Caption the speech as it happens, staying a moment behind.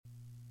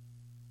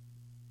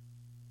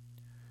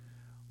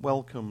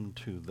Welcome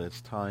to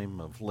this time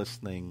of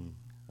listening,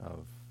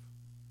 of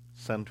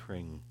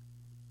centering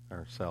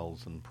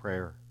ourselves in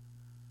prayer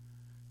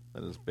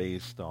that is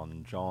based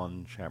on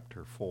John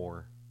chapter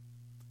 4,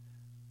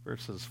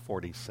 verses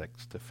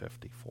 46 to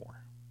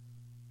 54.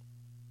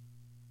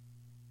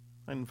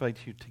 I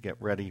invite you to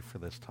get ready for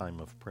this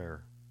time of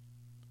prayer,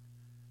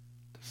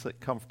 to sit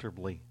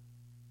comfortably,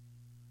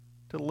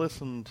 to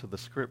listen to the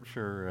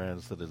scripture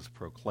as it is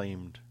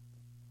proclaimed,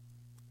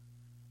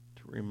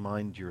 to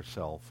remind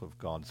yourself of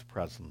God's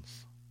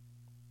presence,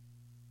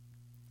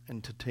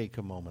 and to take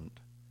a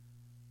moment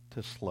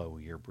to slow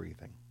your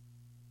breathing.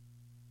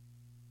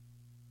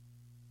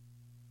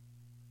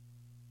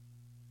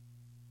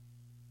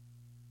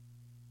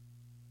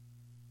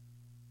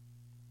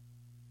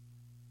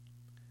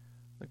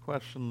 The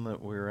question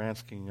that we're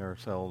asking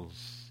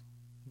ourselves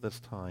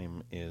this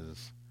time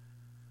is,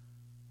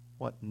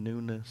 what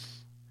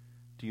newness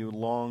do you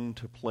long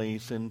to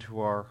place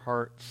into our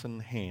hearts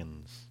and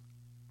hands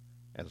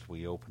as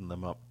we open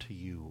them up to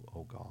you,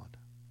 O God?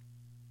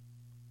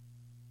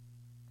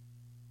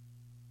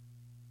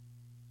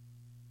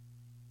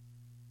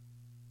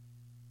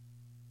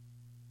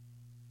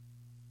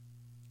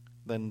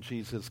 Then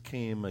Jesus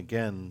came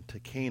again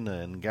to Cana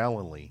in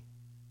Galilee,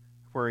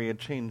 where he had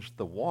changed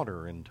the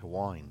water into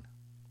wine.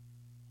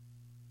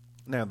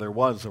 Now there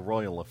was a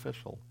royal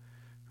official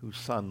whose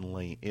son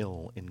lay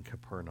ill in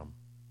Capernaum.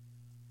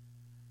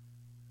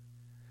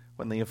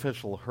 When the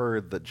official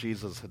heard that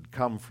Jesus had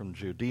come from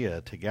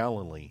Judea to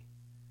Galilee,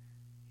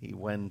 he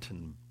went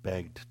and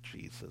begged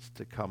Jesus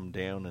to come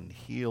down and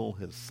heal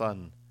his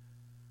son,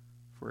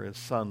 for his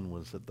son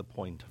was at the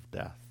point of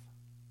death.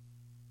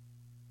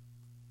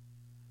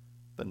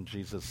 Then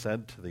Jesus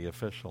said to the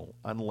official,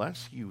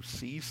 "Unless you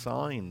see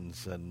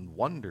signs and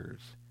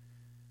wonders,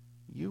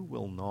 you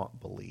will not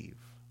believe."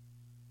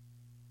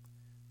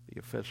 The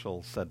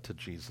official said to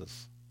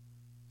Jesus,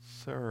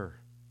 "Sir,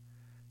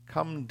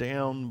 come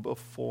down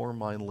before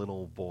my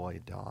little boy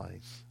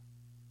dies."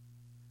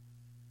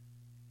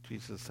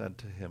 Jesus said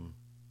to him,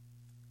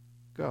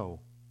 "Go,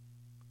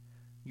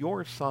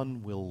 your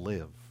son will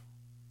live."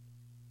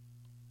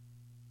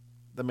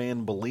 The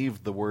man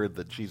believed the word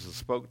that Jesus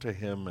spoke to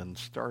him and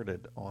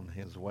started on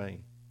his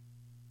way.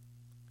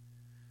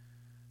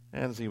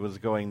 As he was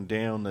going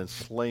down, his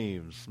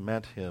slaves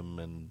met him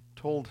and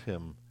told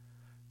him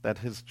that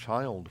his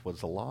child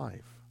was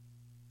alive.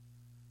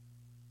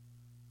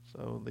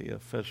 So the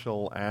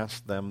official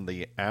asked them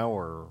the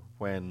hour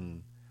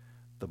when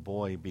the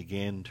boy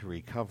began to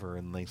recover,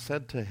 and they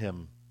said to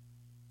him,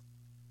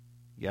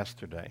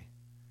 "Yesterday,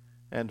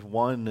 at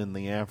 1 in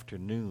the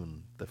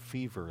afternoon, the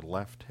fever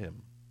left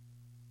him."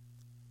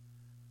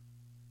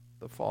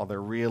 The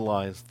father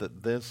realized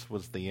that this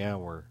was the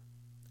hour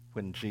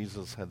when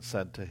Jesus had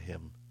said to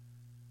him,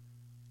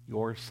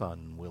 "Your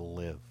son will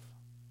live."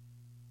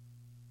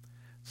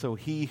 So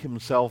he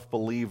himself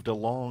believed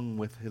along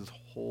with his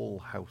whole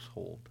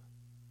household.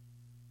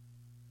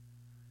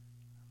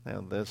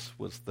 Now this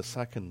was the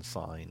second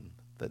sign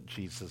that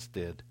Jesus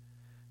did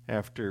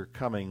after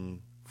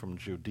coming from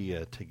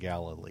Judea to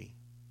Galilee.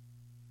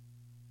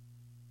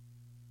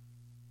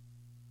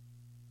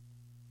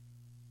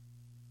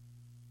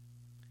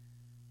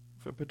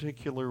 If a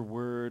particular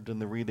word in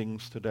the reading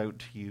stood out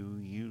to you,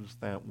 use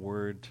that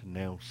word to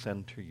now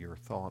center your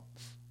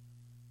thoughts.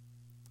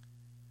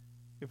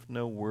 If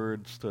no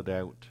word stood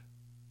out,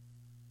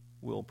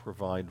 we'll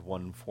provide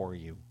one for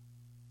you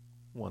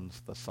once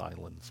the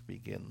silence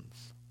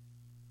begins.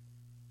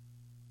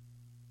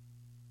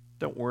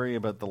 Don't worry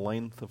about the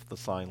length of the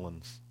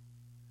silence.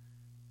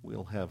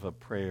 We'll have a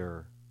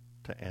prayer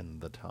to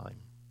end the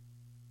time.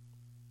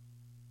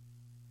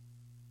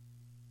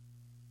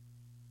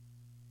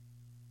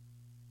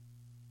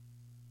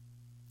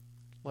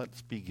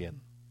 Let's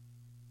begin.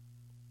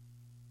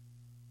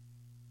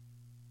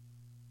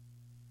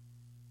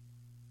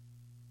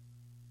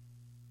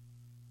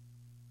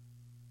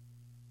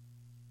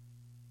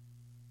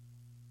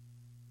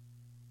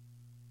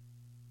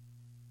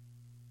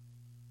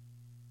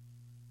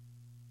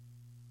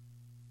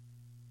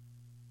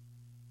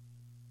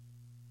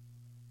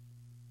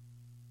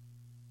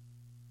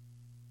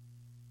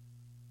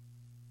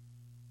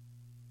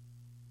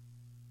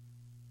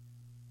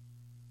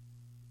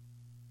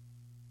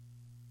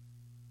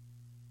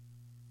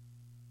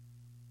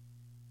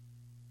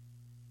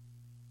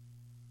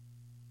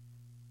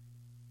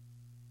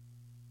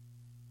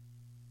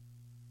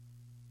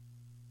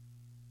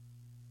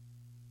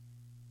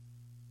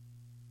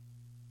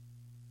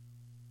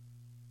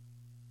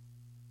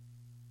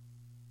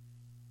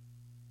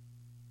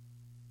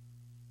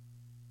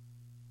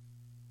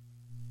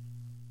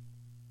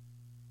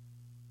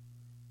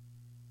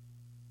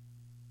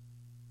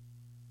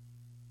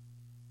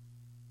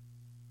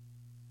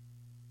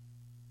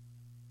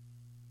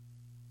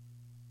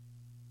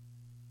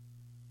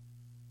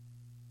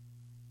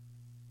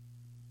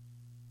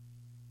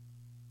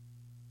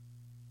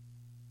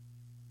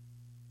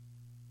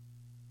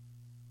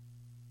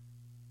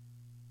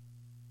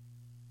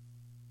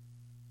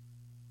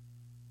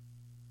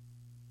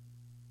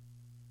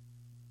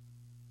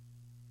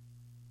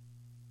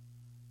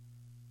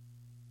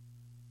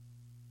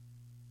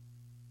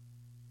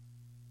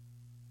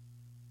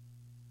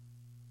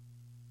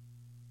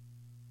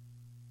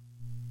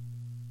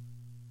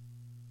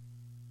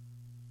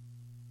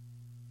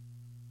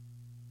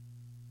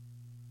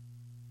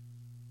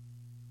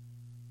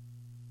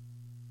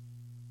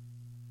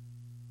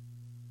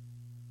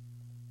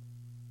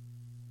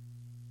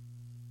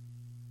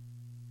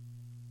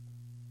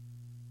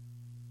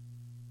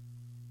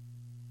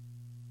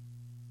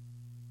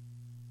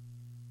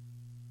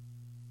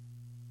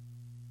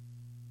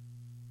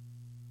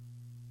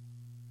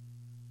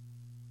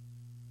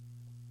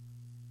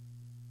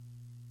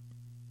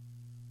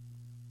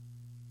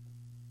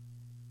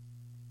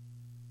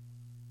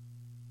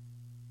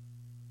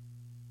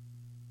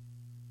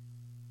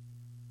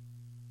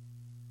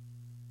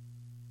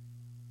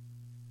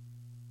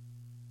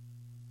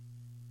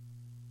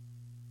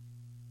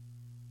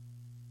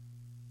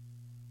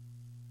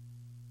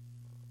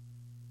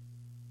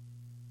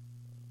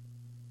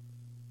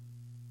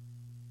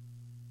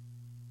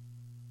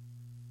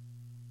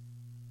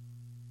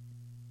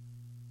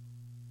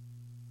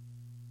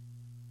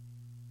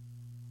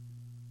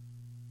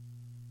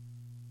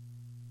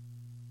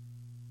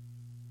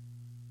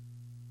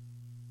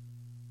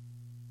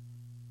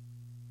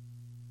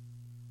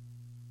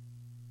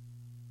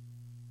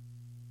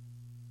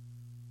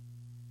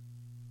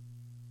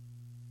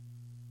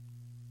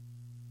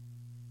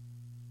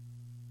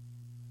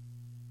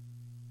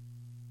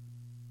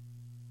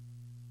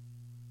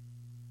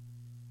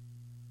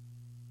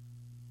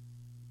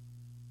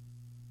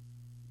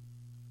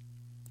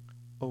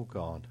 O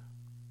God,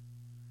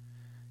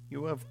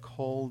 you have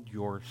called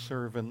your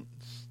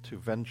servants to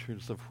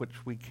ventures of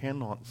which we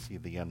cannot see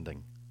the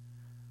ending,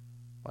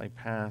 by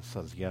paths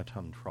as yet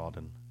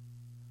untrodden,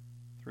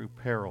 through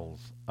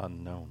perils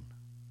unknown.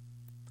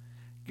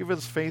 Give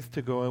us faith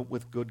to go out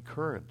with good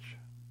courage,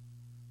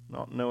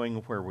 not knowing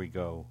where we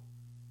go,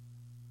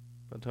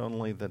 but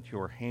only that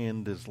your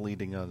hand is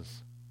leading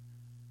us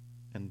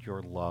and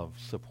your love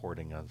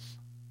supporting us.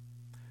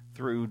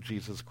 Through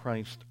Jesus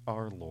Christ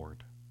our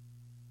Lord.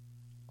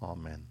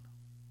 Amen.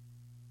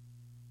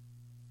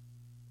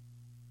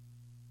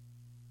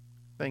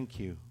 Thank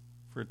you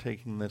for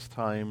taking this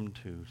time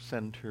to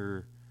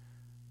center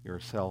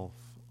yourself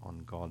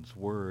on God's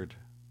Word.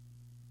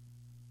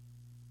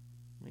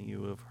 May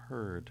you have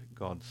heard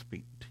God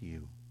speak to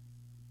you.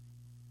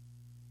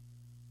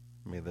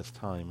 May this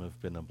time have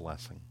been a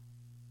blessing.